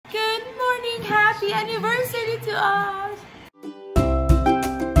happy anniversary to us!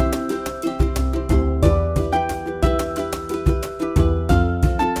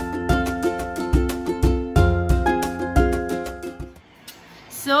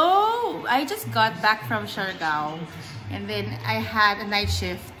 So, I just got back from Siargao and then I had a night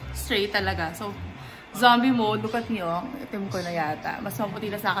shift straight talaga. So, zombie mode. Look at me, oh. Itim ko na yata. Mas maputi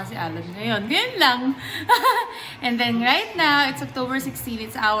na sa akin si Allan ngayon. Ganyan lang. And then right now, it's October 16.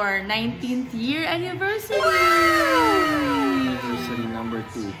 It's our 19th year anniversary. Anniversary number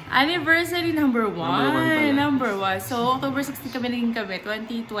 2. Anniversary number 1. Number 1. So, October 16 kami naging kami.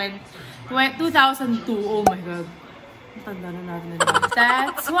 2002. Oh my God. Tanda na natin.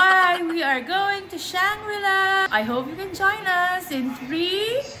 That's why we are going to Shangri-La. I hope you can join us in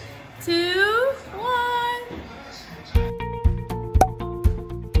 3, 2, 1.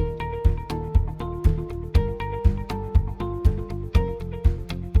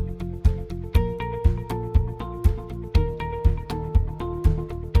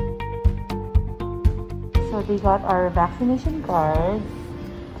 So we got our vaccination cards.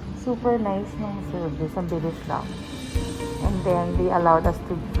 Super nice ng service. Ang bilis lang. And then they allowed us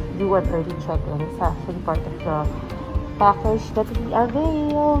to do an early check-in. It's actually part of the package that we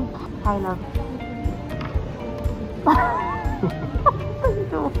availed. I love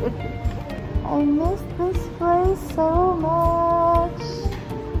it. I miss this place so much.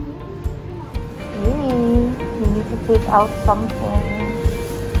 Hey, we need to take out something.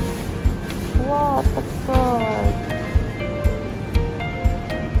 What? That's good.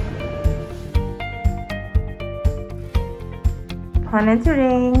 On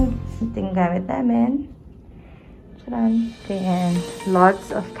entering, ito yung gamit namin. Charan. And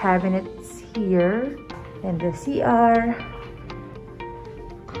lots of cabinets here. And the CR.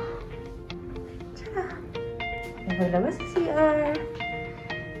 Charan. Nakalabas sa CR.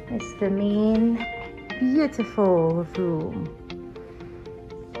 It's the main beautiful room.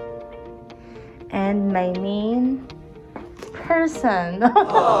 And my main person.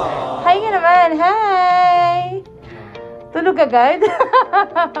 Hi ka naman! Hi! Tulog agad?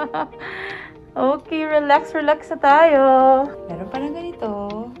 Okay, relax na tayo. Meron pa ng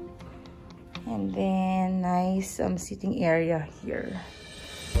ganito. And then, nice sitting area here.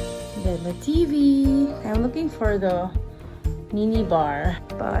 Then the TV. I'm looking for the mini bar.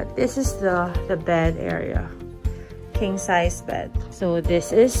 But this is the bed area. King size bed. So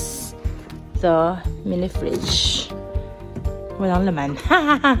this is the mini fridge. Walang laman.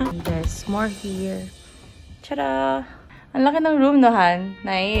 There's more here. Ta-da! Ang laki ng room, no, Han?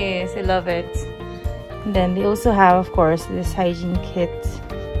 Nice. I love it. And then they also have, of course, this hygiene kit.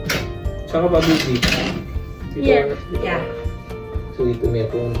 Tsaka ba beauty? Here. Yeah. So dito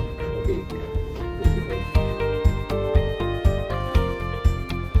meron. Okay.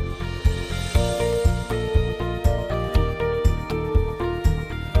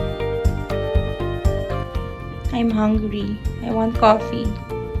 I'm hungry. I want coffee.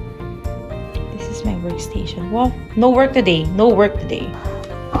 My workstation. Well, no work today. No work today.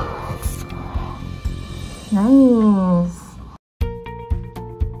 Nice.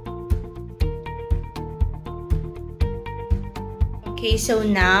 Okay, so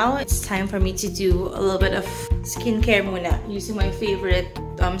now it's time for me to do a little bit of skincare muna using my favorite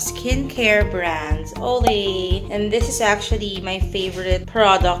skincare brands, Olay. And this is actually my favorite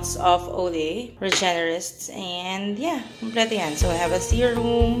products of Olay, Regenerist. And yeah, kompleto yan. So I have a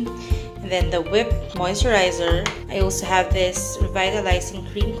serum, and then the whip moisturizer. I also have this revitalizing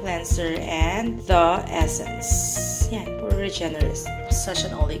cream cleanser and the essence. Yeah, for Regenerist. Such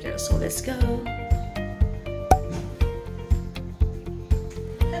an Olay girl. So let's go.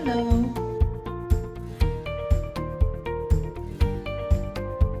 Hello.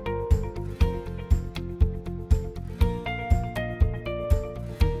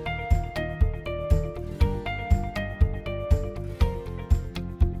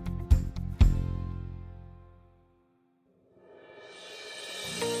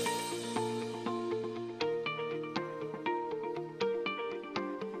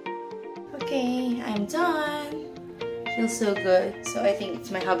 Okay, I'm done. Feels so good. So I think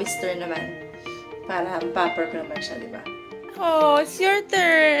it's my hubby's turn naman. Para pamper ko naman siya, diba? Oh, it's your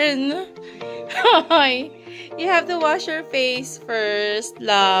turn. Hi. You have to wash your face first,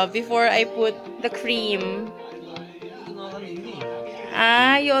 love, before I put the cream.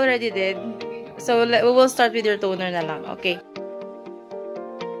 Ah, you already did. So we will start with your toner na lang. Okay.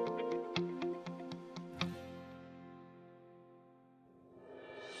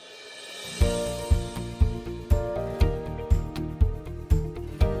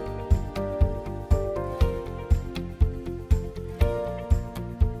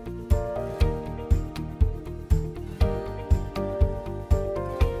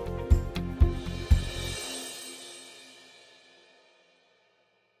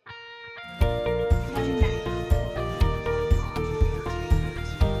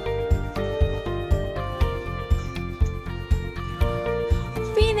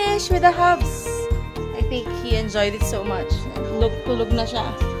 fish with the hubs. I think he enjoyed it so much. Tulog na siya.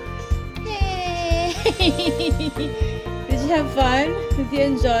 Yay! Did you have fun? Did you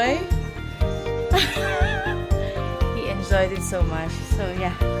enjoy? He enjoyed it so much. So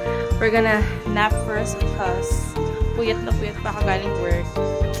yeah, we're gonna nap first because puyat na puyat pa kagaling work.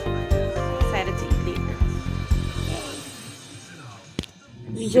 Excited to eat later.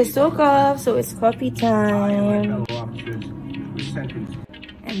 We just woke up, so it's coffee time.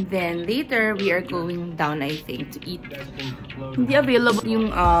 And then later, we are going down, I think, to eat. Hindi available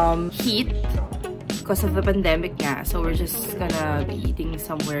yung heat because of the pandemic nga. So we're just gonna be eating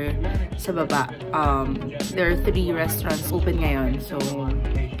somewhere sa baba. There are 3 restaurants open ngayon. So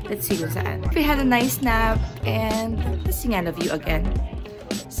let's see kung saan. We had a nice nap and let's see nga the view again.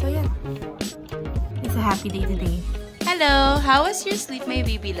 So yeah, it's a happy day today. Hello, how was your sleep, my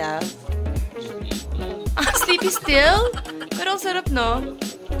baby love? Sleepy still? Pero ang sarap, no?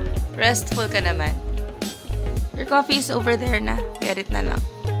 Restful ka naman. Your coffee is over there na. Get it na lang.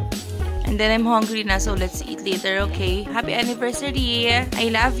 And then I'm hungry na, so let's eat later, okay? Happy anniversary! I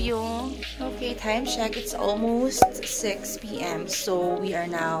love you! Okay, time check. It's almost 6 p.m. So we are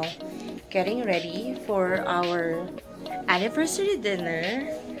now getting ready for our anniversary dinner.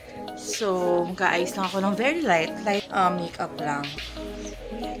 So, mag-aayos lang ako ng very light makeup lang.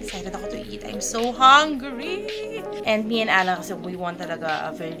 Yeah, excited ako to eat. I'm so hungry! And me and Allan, kasi we want talaga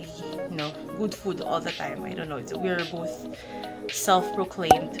a very, good food all the time. I don't know. We're both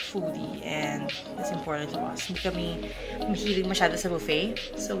self-proclaimed foodie and it's important to us. Hindi kami mahilig masyado sa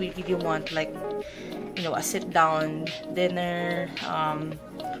buffet. So, we really want like, a sit-down dinner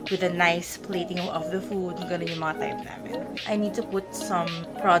with a nice plating of the food. Ganun yung mga type namin. I need to put some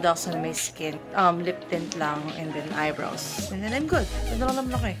products on my skin. Lip tint lang and then eyebrows. And then I'm good. Ganda lang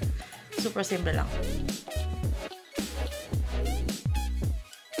naman ako eh. Super simple lang.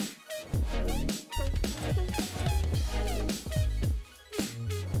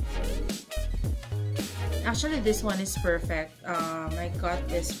 Actually, this one is perfect. I got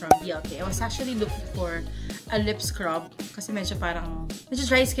this from BLK. I was actually looking for a lip scrub kasi medyo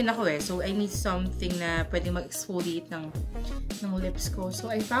dry skin ako eh. So, I need something na pwede mag-exfoliate ng lips ko. So,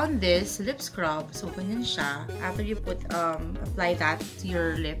 I found this lip scrub. So, ganyan siya. After you apply that to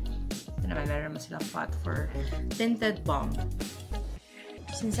your lip, meron naman silang pot for tinted balm.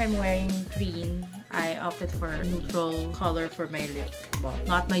 Since I'm wearing green, I opted for a neutral color for my lip balm.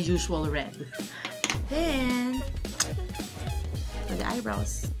 Not my usual red. Then, for the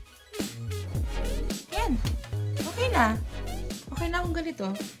eyebrows. Yan. Okay na. Okay na kung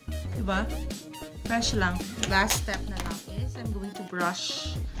ganito. Diba? Fresh lang. Last step na lang is I'm going to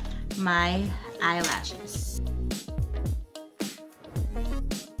brush my eyelashes.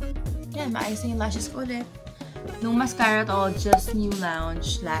 Yan. Maayos na yung lashes ko ulit. No mascara at all. Just New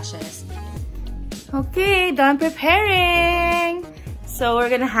Lounge lashes. Okay. Done preparing. So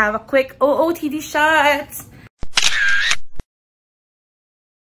we're gonna have a quick OOTD shot.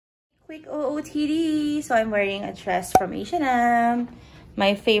 Quick OOTD. So I'm wearing a dress from H&M,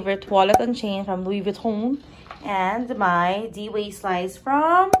 my favorite wallet and chain from Louis Vuitton, and my D-Way slides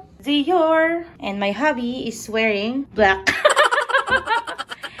from Dior. And my hubby is wearing black.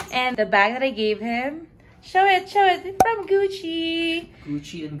 And the bag that I gave him, show it, from Gucci.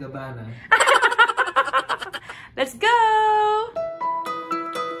 Gucci and Gabbana. Let's go!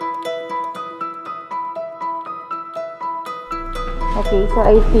 Okay, so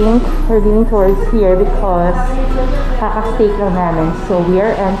I think we're leaning towards here because kaka-steak lang namin. So we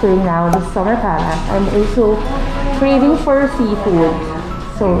are entering now the summer palace. I'm also craving for seafood.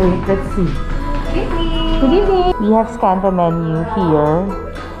 So let's see. Good evening! We have scanned the menu here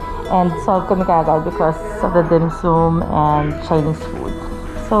and solved kami kagad because of the dim sum and Chinese food.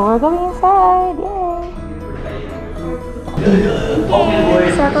 So we're going inside!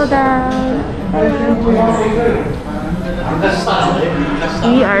 Yay! Settle down!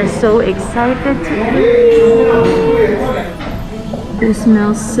 We are so excited to eat. It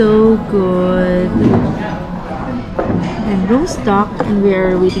smells so good. And roast duck, and we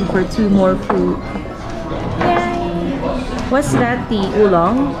are waiting for 2 more food. Yay! What's that? The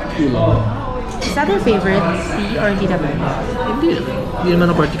oolong? Oolong. Is that your favorite tea or hindi naman? Hindi naman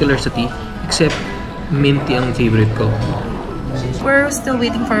ako particular sa tea. Except minty ang favorite ko. We're still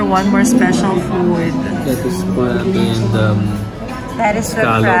waiting for one more special food. That is crab and that is the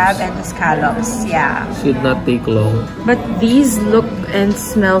crab and the scallops. Yeah. Should not take long. But these look and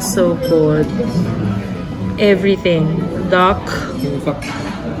smell so good. Everything. Duck.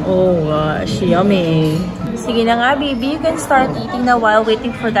 Oh gosh, yummy. Sige na nga, baby. You can start eating na while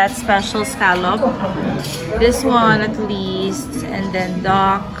waiting for that special scallop. This one at least. And then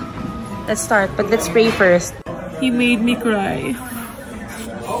duck. Let's start, but let's pray first. He made me cry.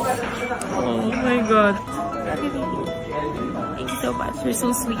 Oh my God. Thank you so much. You're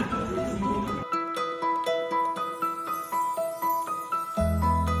so sweet.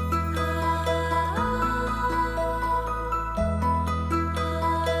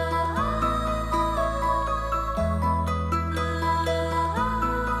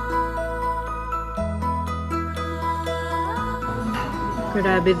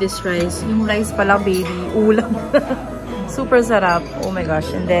 Grabe, this rice. Yung rice pa lang, baby. Ulam. Super sarap. Oh my gosh.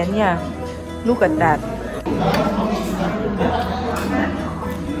 And then, yeah. Look at that.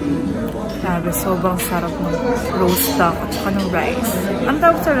 Grabe, sobrang sarap ng roast duck at saka ng rice. Ang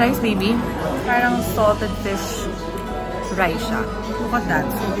tawag sa rice, baby? Parang salted fish rice siya. Look at that.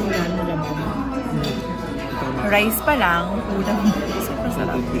 So, yan. Rice pa lang. Ulam. Super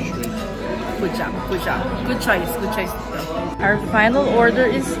sarap. Good job. Good job. Good choice. Good choice. Our final order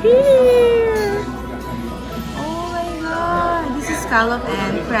is here! Oh my God! This is scallop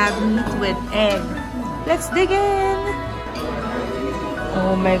and crab meat with egg. Let's dig in!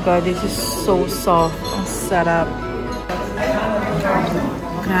 Oh my God, this is so soft. Ang sarap.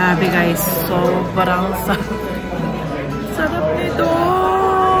 Grabe guys, sobrang sarap. Sarap nito!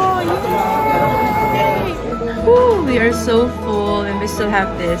 Yay! Woo! We are so full and we still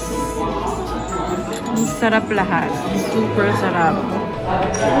have this. Ang sarap lahat. Super sarap.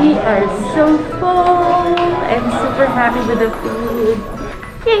 We are so full and super happy with the food.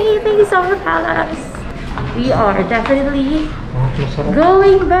 Yay! Thank you, Summer Palace. We are definitely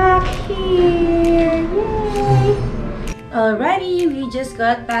going back here. Yay! Alrighty, we just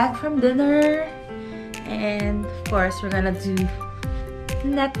got back from dinner. And of course, we're gonna do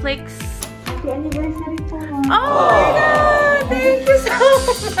Netflix. Happy anniversary po. Oh my God! Thank you so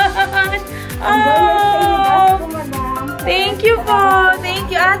much! Oh! Thank you po! Thank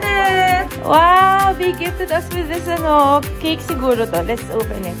you, Ate! Wow! They gifted us with this, cake siguro to. Let's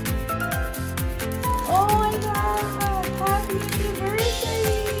open it. Oh my God! Happy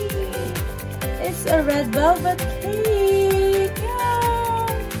anniversary! It's a red velvet cake!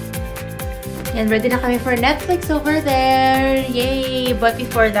 Yeah! And ready na kami for Netflix over there! Yay! But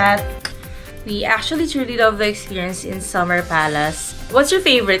before that, we actually truly love the experience in Summer Palace. What's your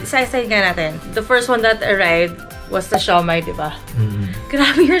favorite? Isa-isa nga natin. The first one that arrived was the siomai, diba?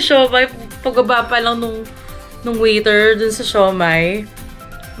 Grabe yung siomai. Pagbaba pa lang nung waiter dun sa siomai,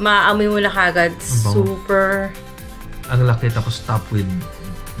 maamoy mo na kagad. Super. Ang laki, tapos top with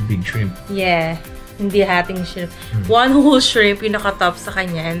big shrimp. Yeah. Hindi hating shrimp. One whole shrimp yung nakatop sa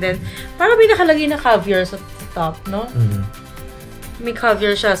kanya. And then, parang may nakalagay na caviar sa top, no? May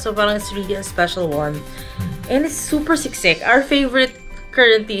caviar siya. So, parang it's really a special one. And it's super siksik. Our favorite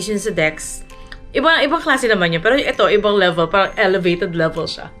currently is yung sa Dex. Ibang klase naman yun. Pero ito, ibang level. Parang elevated level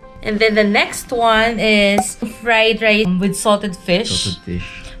siya. And then the next one is fried rice with salted fish. Salted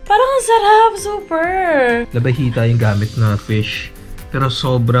fish. Parang ang sarap. Super. Labahita yung gamit na fish. Pero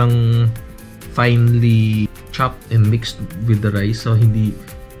sobrang finely chopped and mixed with the rice. So, hindi...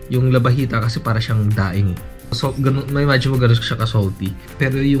 Yung labahita kasi para siyang daing. So, may imagine mo gano'n siya ka-salty.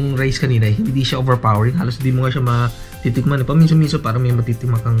 Pero yung rice kanina, hindi siya overpowering. Halos hindi mo nga siya matitikman. Paminsan-minsan parang may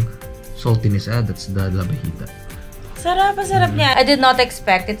matitikman kang saltiness. That's the labahita. Sarap, sarap niya. I did not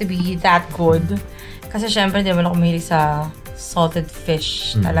expect it to be that good. Kasi syempre, hindi naman ako mahilig sa salted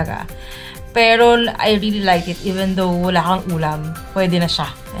fish talaga. Pero I really like it. Even though wala kang ulam, pwede na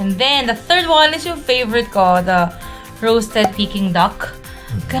siya. And then, the third one is yung favorite ko, the roasted Peking duck.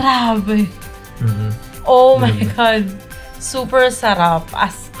 Grabe. Oh my God. Super sarap.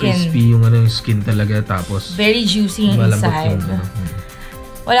 As in. Crispy yung yung skin talaga. Tapos very juicy inside.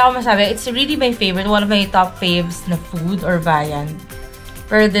 Wala akong masabi. It's really my favorite. One of my top faves na food or viand.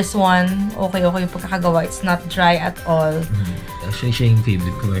 Pero this one, okay yung pagkakagawa. It's not dry at all. Actually, siya yung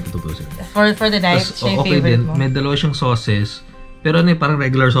favorite ko. For the night, siya yung favorite mo. May dalawa siyang sauces. Pero parang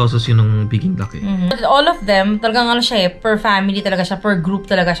regular sauces yun ng Peking duck eh. All of them, talagang siya per family talaga siya, per group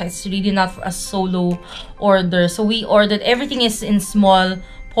talaga siya. It's really not a solo order. So we ordered, everything is in small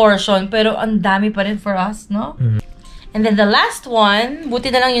portion, pero ang dami pa rin for us, no? And then the last one, buti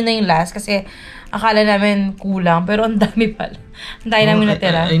na lang yun na yung last kasi akala namin kulang, pero ang dami pala. Ang dami namin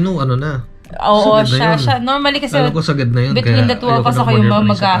natira. I know, na. Oo, siya. Normally kasi, alam ko sagad na yun. Between the two of us, ako yung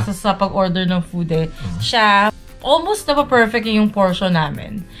mag-gastos sa pag-order ng food eh. Siya, almost perfect yung portion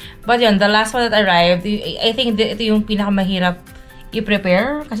namin. But yun, the last one that arrived, I think ito yung pinakamahirap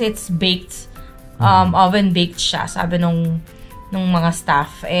i-prepare kasi it's baked, oven-baked siya, sabi nung mga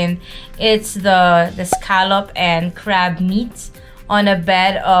staff. And it's the scallop and crab meat on a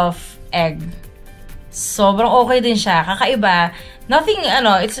bed of egg. Sobrang okay din siya. Kakaiba. Nothing,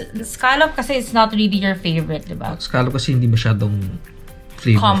 it's scallop kasi it's not really your favorite, diba? Scallop kasi hindi masyadong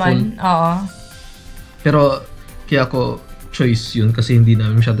flavorful. Common, oo. Pero, kaya ako choice yun kasi hindi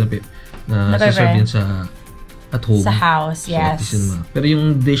namin masyadong na-serve yun at home. Sa house, yes. Pero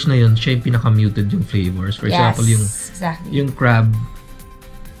yung dish na yun, siya yung pinaka-muted yung flavors. For example, yung crab,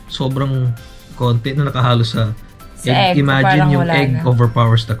 sobrang konti na nakahalo sa egg. Imagine yung egg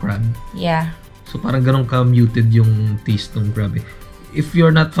overpowers the crab. Yeah. So, parang ganun ka-muted yung taste ng crab eh. If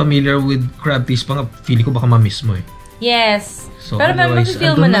you're not familiar with crab taste, feeling ko baka ma-miss mo eh. Yes. So, pero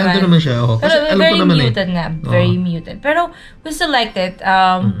mag-feel mo naman. Andun naman siya. Oh. Kasi pero alam very ko naman muted nga. Very muted. Pero, we still liked it.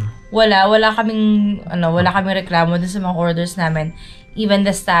 Wala kaming reklamo dun sa mga orders namin. Even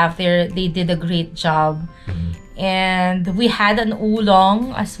the staff there, they did a great job. And we had an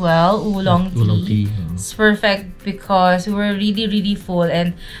oolong as well. Oolong tea. It's perfect because we were really, really full.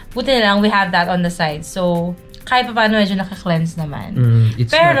 And buti na lang, we have that on the side. So, kahit pa paano medyo naka-cleanse naman.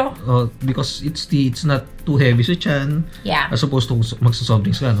 Pero, because it's tea, it's not too heavy sa chan. Yeah. As opposed to magsa-soft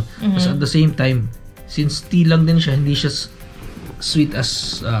drinks ka, no? Kasi at the same time, since tea lang din siya, hindi siya sweet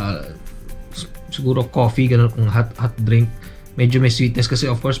as siguro coffee, ganun, kung hot drink. Medyo may sweetness kasi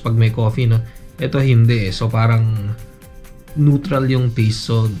of course pag may coffee, no? Ito hindi eh. So parang neutral yung taste.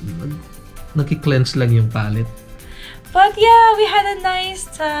 So nagki-cleanse lang yung palate. But yeah, we had a nice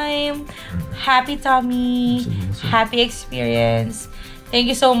time. Happy tummy. Happy experience. Thank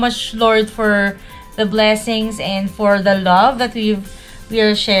you so much, Lord, for the blessings and for the love that we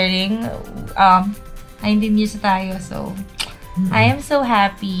are sharing. 19 years na tayo, so I am so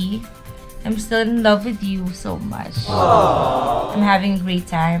happy. I'm still in love with you so much. I'm having a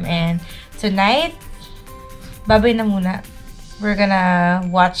great time. And tonight, babay na muna. We're gonna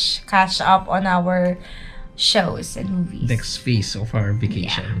catch up on our shows and movies. Next phase of our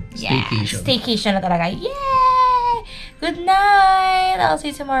vacation. Yeah. Staycation. Staycation na talaga. Yay! Good night! I'll see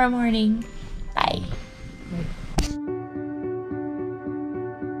you tomorrow morning. Bye!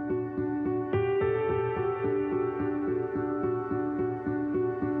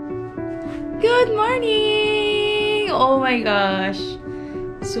 Good morning! Oh my gosh.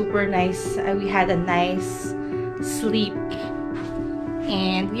 Super nice. We had a nice sleep.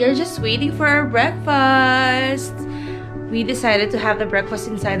 And we are just waiting for our breakfast. We decided to have the breakfast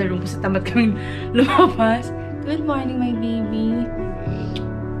inside the room kasi tamad kaming lumabas. Good morning, my baby.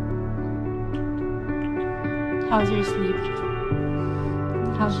 How's your sleep?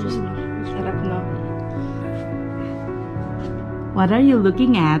 How's your sleep? Sarap, no? What are you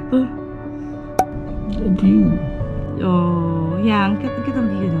looking at? The view. Oh, yeah. Ang cute ang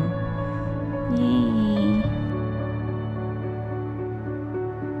view, no? Yay!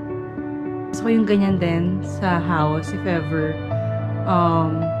 So, yung ganyan din sa house, if ever,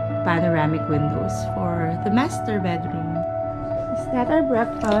 panoramic windows for the master bedroom. Is that our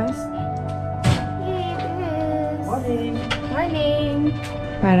breakfast? Yay, it is! Morning! Morning!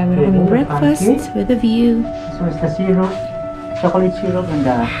 Para meron kaming breakfast with a view. This was the syrup, chocolate syrup, and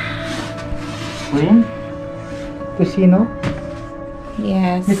the cream, tocino.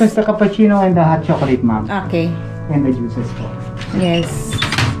 Yes. This was the cappuccino and the hot chocolate, ma'am. Okay. And the juices po. Yes.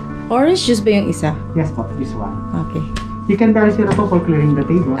 Orange juice ba yung isa? Yes po, this one. Okay. You can carry syrup po for clearing the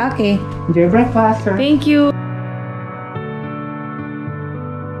table. Okay. Enjoy breakfast, sir. Thank you.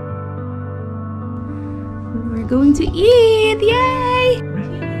 We're going to eat! Yay!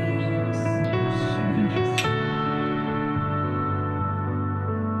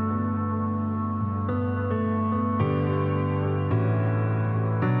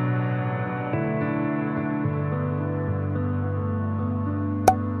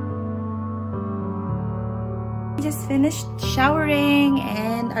 Just finished showering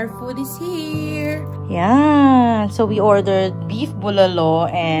and our food is here. Yeah, so we ordered beef bulalo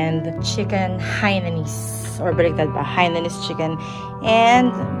and chicken Hainanese, or baliktad ba, Hainanese chicken,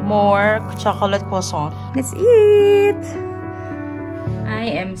 and more chocolate croissant. Let's eat. I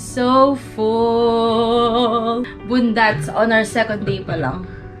am so full. Bundats on our second day pa lang.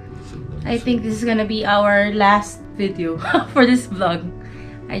 I think this is gonna be our last video for this vlog.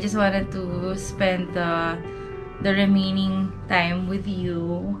 I just wanted to spend the remaining time with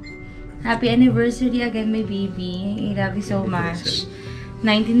you. Happy anniversary again, my baby. I love you so much.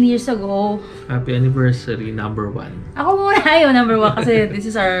 19 years ago. Happy anniversary number 1. Ako muna yun, number 1. Kasi this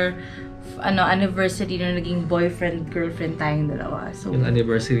is our anniversary na naging boyfriend-girlfriend tayong dalawa. So, yung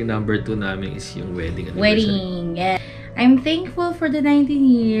anniversary number 2 namin is yung wedding anniversary. Wedding, yeah. I'm thankful for the 19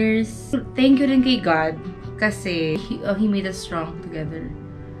 years. Thank you rin kay God. Kasi He made us strong together.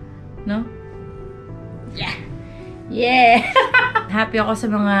 No? Yeah. Yeah! Happy ako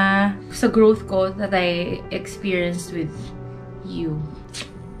sa growth ko that I experienced with you.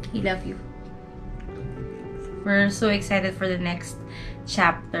 I love you. We're so excited for the next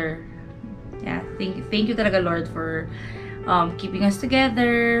chapter. Yeah, thank you talaga, Lord, for keeping us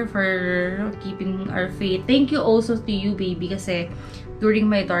together, for keeping our faith. Thank you also to you, baby, kasi during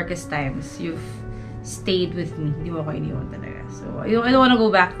my darkest times, you've stayed with me. Hindi mo ako iniwan talaga. So, I don't want to go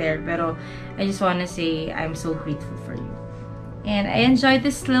back there, pero I just want to say I'm so grateful for you. And I enjoyed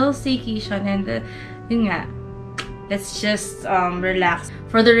this little staycation, and yun nga, let's just relax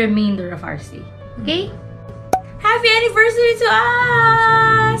for the remainder of our stay. Okay? Happy anniversary to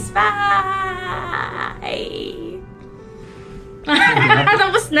us! Bye!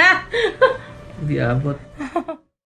 Tapos na! Hindi abot.